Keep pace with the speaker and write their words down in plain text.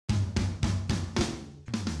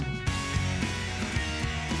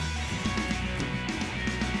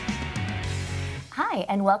Hi,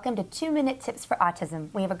 and welcome to 2-Minute Tips for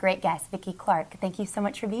Autism. We have a great guest, Vicki Clarke. Thank you so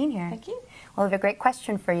much for being here. Thank you. Well, we have a great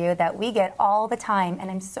question for you that we get all the time,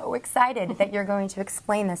 and I'm so excited that you're going to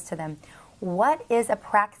explain this to them. What is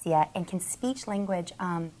apraxia, and can speech language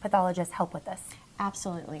pathologists help with this?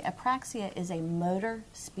 Absolutely. Apraxia is a motor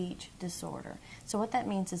speech disorder. So what that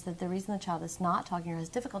means is that the reason the child is not talking or has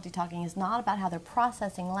difficulty talking is not about how they're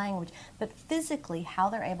processing language, but physically how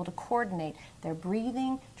they're able to coordinate their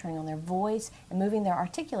breathing, turning on their voice, and moving their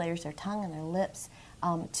articulators, their tongue and their lips,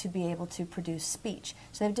 to be able to produce speech.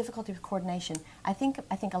 So they have difficulty with coordination. I think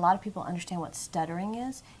a lot of people understand what stuttering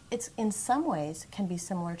is. It's in some ways can be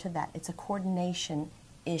similar to that. It's a coordination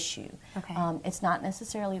issue. Okay. It's not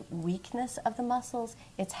necessarily weakness of the muscles,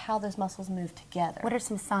 it's how those muscles move together. What are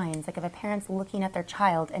some signs? Like if a parent's looking at their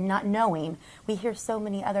child and not knowing, we hear so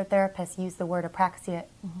many other therapists use the word apraxia.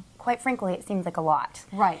 Quite frankly, it seems like a lot.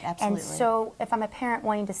 Right, absolutely. And so if I'm a parent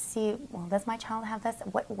wanting to see, well, does my child have this?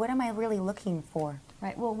 What am I really looking for?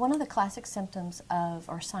 Right, well, one of the classic symptoms of,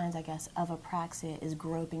 or signs, I guess, of apraxia is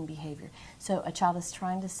groping behavior. So a child is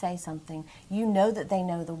trying to say something, you know that they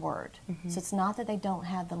know the word. So it's not that they don't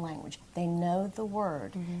have the language, they know the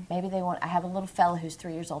word. Maybe they want, I have a little fellow who's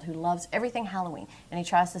 3 years old who loves everything Halloween, and he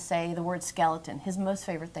tries to say the word skeleton, his most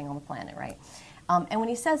favorite thing on the planet, right? And when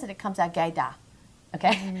he says it, it comes out gay-da.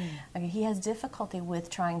 Okay? Okay, he has difficulty with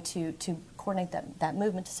trying to coordinate that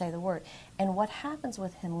movement to say the word. And what happens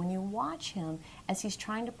with him, when you watch him, as he's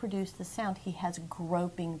trying to produce the sound, he has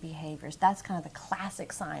groping behaviors. That's kind of the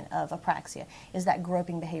classic sign of apraxia, is that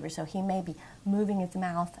groping behavior. So he may be moving his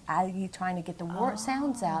mouth as he's trying to get the word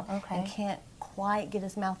sounds out and can't quite get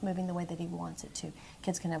his mouth moving the way that he wants it to.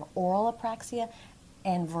 Kids can have oral apraxia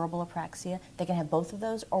and verbal apraxia. They can have both of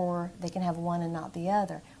those, or they can have one and not the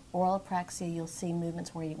other. Oral apraxia, you'll see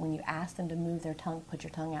movements where when you ask them to move their tongue, put your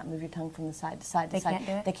tongue out, move your tongue from the side to side to side. Can't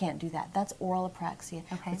do it? They can't do that. That's oral apraxia.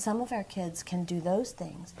 Okay. But some of our kids can do those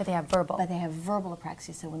things. But they have verbal. But they have verbal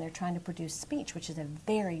apraxia. So when they're trying to produce speech, which is a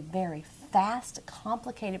very, very fast,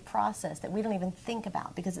 complicated process that we don't even think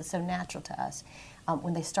about because it's so natural to us,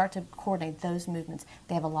 when they start to coordinate those movements,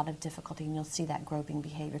 they have a lot of difficulty, and you'll see that groping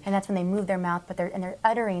behavior. And that's when they move their mouth, but they're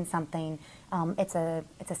uttering something. It's a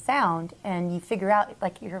sound, and you figure out,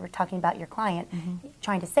 like you were talking about your client,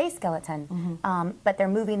 trying to say skeleton, but they're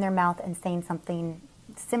moving their mouth and saying something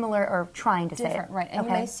similar or trying to say it. Right, and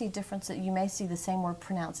you may see differences. You may see the same word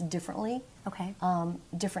pronounced differently. Okay.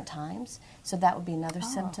 Different times. So that would be another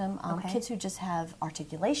symptom. Kids who just have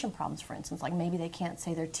articulation problems, for instance, like maybe they can't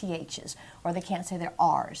say their THs or they can't say their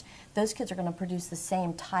Rs. Those kids are going to produce the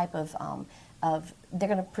same type of they're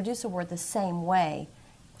going to produce a word the same way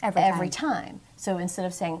every time. So instead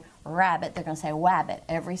of saying rabbit, they're going to say wabbit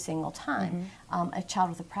every single time. A child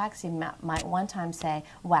with apraxia might one time say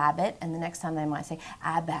wabbit, and the next time they might say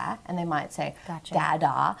abba, and they might say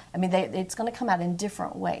dada. I mean, it's going to come out in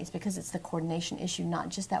different ways because it's the coordination issue, not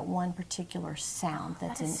just that one particular sound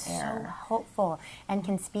that's in error. So helpful. And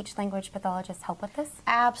can speech language pathologists help with this?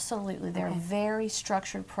 Absolutely. There are very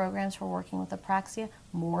structured programs for working with apraxia.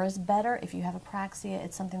 More is better. If you have apraxia,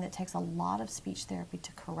 it's something that takes a lot of speech therapy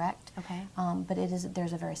to correct. Okay. But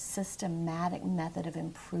there's a very systematic method of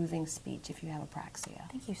improving speech if you have apraxia.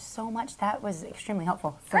 Thank you so much. That was extremely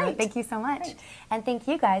helpful. So Great. Thank you so much. Great. And thank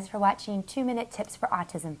you guys for watching 2-Minute Tips for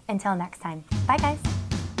Autism. Until next time. Bye, guys.